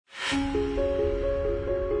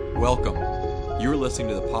Welcome. You are listening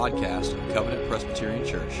to the podcast of Covenant Presbyterian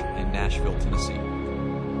Church in Nashville, Tennessee.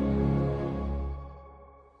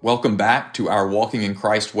 Welcome back to our Walking in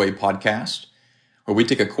Christ Way podcast, where we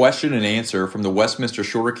take a question and answer from the Westminster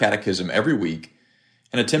Shorter Catechism every week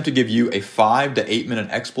and attempt to give you a 5 to 8 minute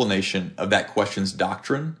explanation of that question's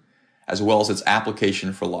doctrine, as well as its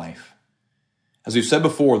application for life. As we've said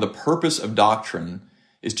before, the purpose of doctrine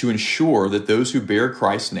is to ensure that those who bear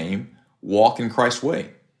Christ's name walk in Christ's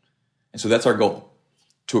way. And so that's our goal,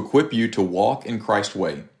 to equip you to walk in Christ's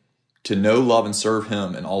way, to know, love, and serve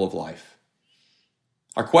Him in all of life.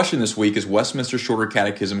 Our question this week is Westminster Shorter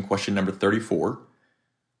Catechism question number 34.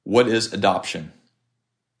 What is adoption?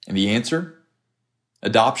 And the answer?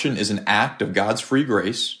 Adoption is an act of God's free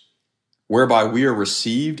grace, whereby we are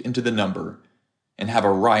received into the number and have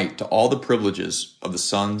a right to all the privileges of the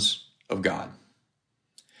sons of God.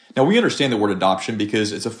 Now, we understand the word adoption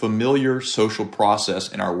because it's a familiar social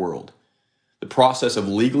process in our world. The process of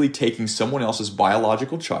legally taking someone else's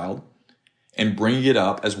biological child and bringing it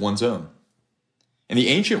up as one's own. In the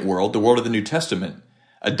ancient world, the world of the New Testament,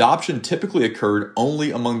 adoption typically occurred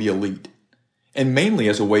only among the elite, and mainly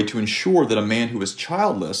as a way to ensure that a man who was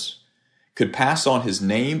childless could pass on his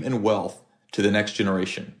name and wealth to the next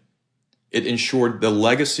generation. It ensured the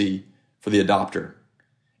legacy for the adopter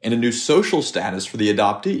and a new social status for the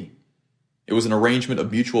adoptee. It was an arrangement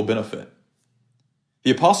of mutual benefit.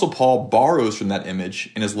 The Apostle Paul borrows from that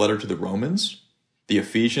image in his letter to the Romans, the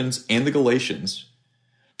Ephesians, and the Galatians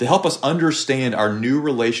to help us understand our new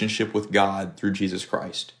relationship with God through Jesus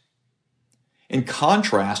Christ. In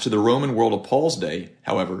contrast to the Roman world of Paul's day,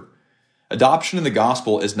 however, adoption in the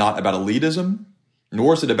gospel is not about elitism,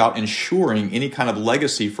 nor is it about ensuring any kind of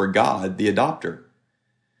legacy for God, the adopter.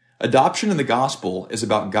 Adoption in the gospel is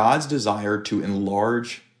about God's desire to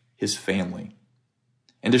enlarge His family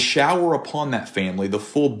and to shower upon that family the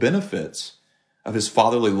full benefits of His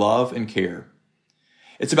fatherly love and care.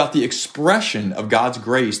 It's about the expression of God's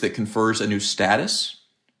grace that confers a new status,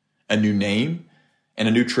 a new name, and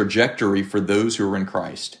a new trajectory for those who are in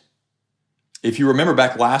Christ. If you remember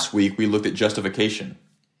back last week, we looked at justification.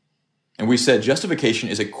 And we said justification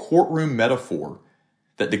is a courtroom metaphor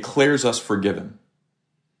that declares us forgiven.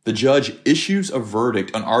 The judge issues a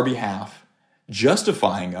verdict on our behalf,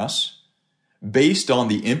 justifying us based on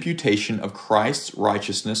the imputation of Christ's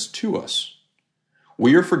righteousness to us.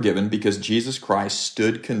 We are forgiven because Jesus Christ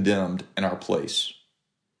stood condemned in our place.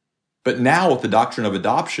 But now with the doctrine of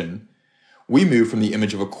adoption, we move from the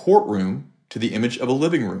image of a courtroom to the image of a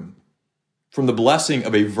living room, from the blessing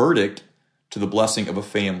of a verdict to the blessing of a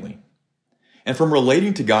family, and from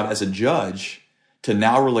relating to God as a judge to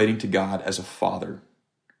now relating to God as a father.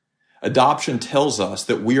 Adoption tells us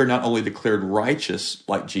that we are not only declared righteous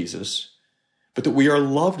like Jesus, but that we are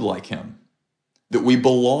loved like Him, that we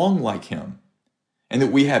belong like Him, and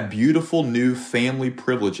that we have beautiful new family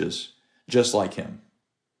privileges just like Him.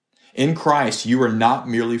 In Christ, you are not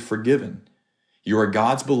merely forgiven. You are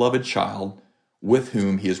God's beloved child with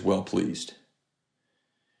whom He is well pleased.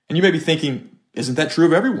 And you may be thinking, isn't that true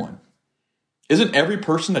of everyone? Isn't every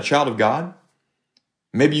person a child of God?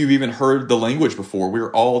 Maybe you've even heard the language before,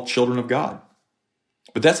 we're all children of God.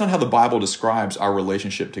 But that's not how the Bible describes our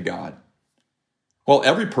relationship to God. While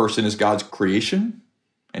every person is God's creation,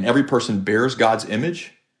 and every person bears God's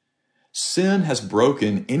image, sin has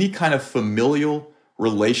broken any kind of familial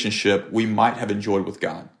relationship we might have enjoyed with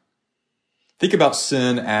God. Think about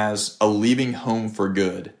sin as a leaving home for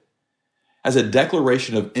good, as a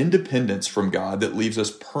declaration of independence from God that leaves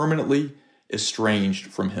us permanently estranged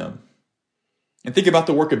from Him. And think about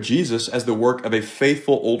the work of Jesus as the work of a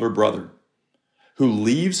faithful older brother who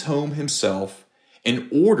leaves home himself in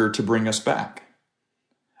order to bring us back.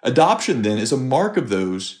 Adoption, then, is a mark of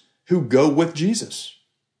those who go with Jesus,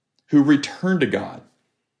 who return to God,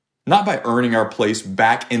 not by earning our place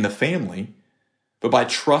back in the family, but by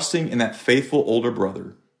trusting in that faithful older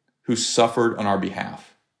brother who suffered on our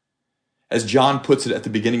behalf. As John puts it at the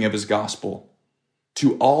beginning of his gospel,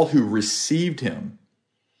 to all who received Him,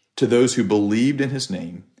 to those who believed in His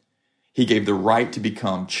name, He gave the right to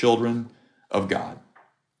become children of God.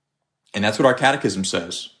 And that's what our catechism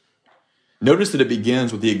says. Notice that it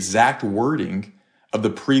begins with the exact wording of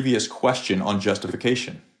the previous question on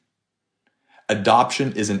justification.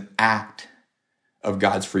 Adoption is an act of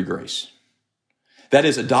God's free grace. That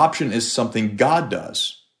is, adoption is something God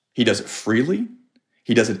does. He does it freely.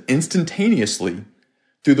 He does it instantaneously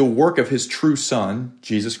through the work of His true Son,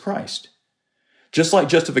 Jesus Christ. Just like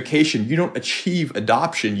justification, you don't achieve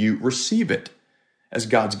adoption, you receive it as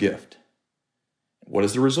God's gift. What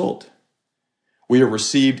is the result? We are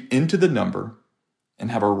received into the number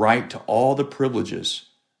and have a right to all the privileges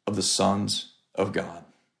of the sons of God.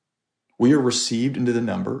 We are received into the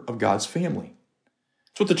number of God's family.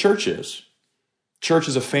 That's what the church is. Church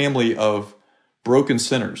is a family of broken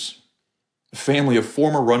sinners, a family of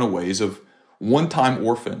former runaways, of one-time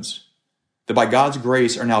orphans that by God's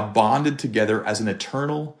grace are now bonded together as an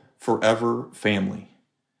eternal, forever family.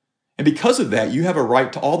 And because of that, you have a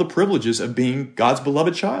right to all the privileges of being God's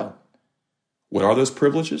beloved child. What are those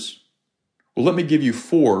privileges? Well, let me give you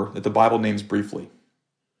 4 that the Bible names briefly.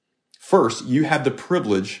 First, you have the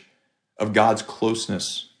privilege of God's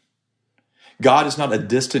closeness. God is not a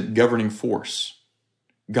distant governing force.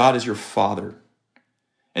 God is your Father.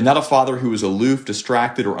 And not a father who is aloof,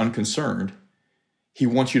 distracted, or unconcerned. He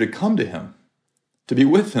wants you to come to him, to be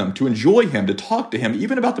with him, to enjoy him, to talk to him,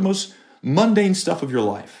 even about the most mundane stuff of your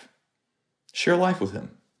life. Share life with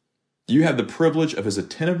him. You have the privilege of his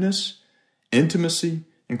attentiveness, intimacy,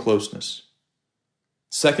 and closeness.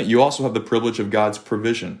 Second, you also have the privilege of God's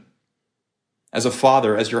provision. As a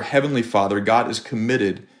father, as your heavenly Father, God is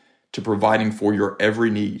committed to providing for your every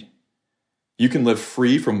need. You can live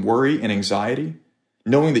free from worry and anxiety,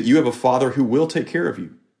 knowing that you have a Father who will take care of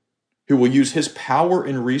you, who will use his power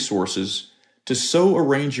and resources to so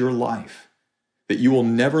arrange your life that you will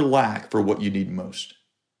never lack for what you need most.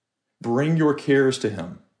 Bring your cares to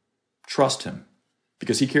him. Trust him,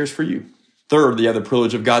 because he cares for you. Third, you have the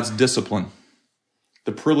privilege of God's discipline.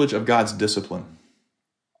 The privilege of God's discipline.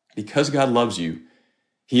 Because God loves you,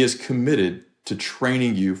 he is committed to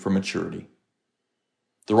training you for maturity.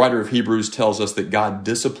 The writer of Hebrews tells us that God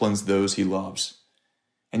disciplines those he loves,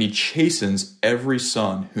 and he chastens every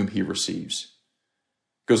son whom he receives.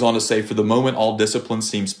 Goes on to say, for the moment all discipline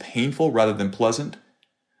seems painful rather than pleasant,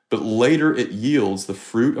 but later it yields the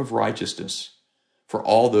fruit of righteousness for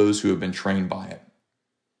all those who have been trained by it.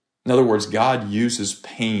 In other words, God uses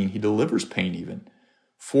pain, he delivers pain even,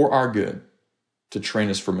 for our good, to train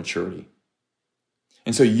us for maturity.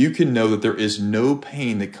 And so you can know that there is no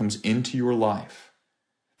pain that comes into your life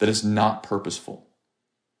that is not purposeful,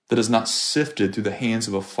 that is not sifted through the hands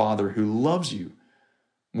of a Father who loves you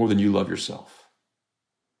more than you love yourself.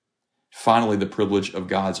 Finally, the privilege of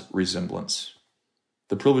God's resemblance.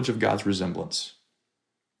 The privilege of God's resemblance.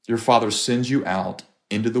 Your Father sends you out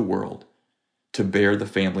into the world to bear the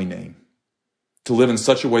family name, to live in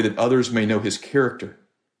such a way that others may know his character,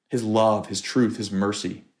 his love, his truth, his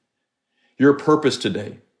mercy. Your purpose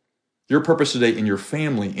today in your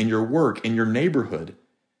family, in your work, in your neighborhood,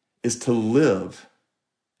 is to live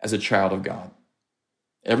as a child of God.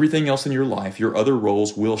 Everything else in your life, your other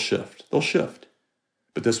roles will shift. They'll shift,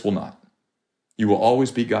 but this will not. You will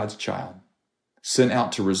always be God's child, sent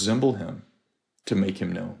out to resemble him, to make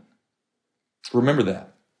him known. Remember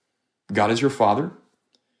that. God is your Father.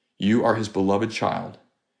 You are his beloved child.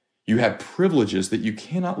 You have privileges that you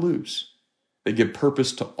cannot lose, that give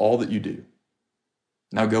purpose to all that you do.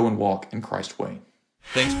 Now go and walk in Christ's way.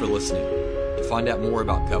 Thanks for listening. To find out more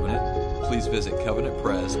about Covenant, please visit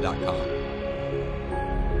covenantpres.com.